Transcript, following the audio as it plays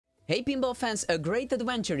Hey pinball fans, a great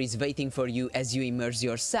adventure is waiting for you as you immerse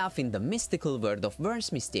yourself in the mystical world of Verne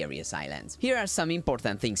Mysterious Island. Here are some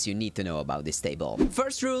important things you need to know about this table.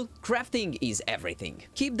 First rule, crafting is everything.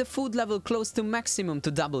 Keep the food level close to maximum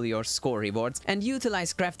to double your score rewards and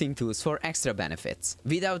utilize crafting tools for extra benefits.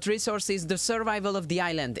 Without resources, the survival of the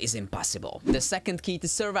island is impossible. The second key to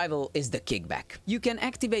survival is the kickback. You can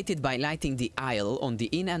activate it by lighting the aisle on the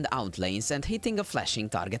in and out lanes and hitting a flashing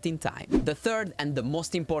target in time. The third and the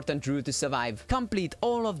most important rule to survive, complete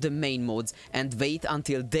all of the main modes and wait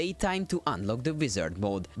until daytime to unlock the wizard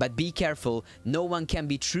mode. But be careful, no one can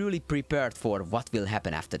be truly prepared for what will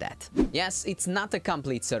happen after that. Yes, it's not a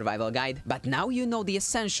complete survival guide, but now you know the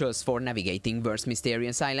essentials for navigating Verne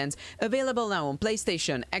Mysterious Island, available now on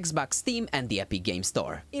PlayStation, Xbox, Steam and the Epic Games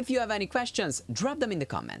Store. If you have any questions, drop them in the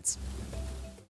comments.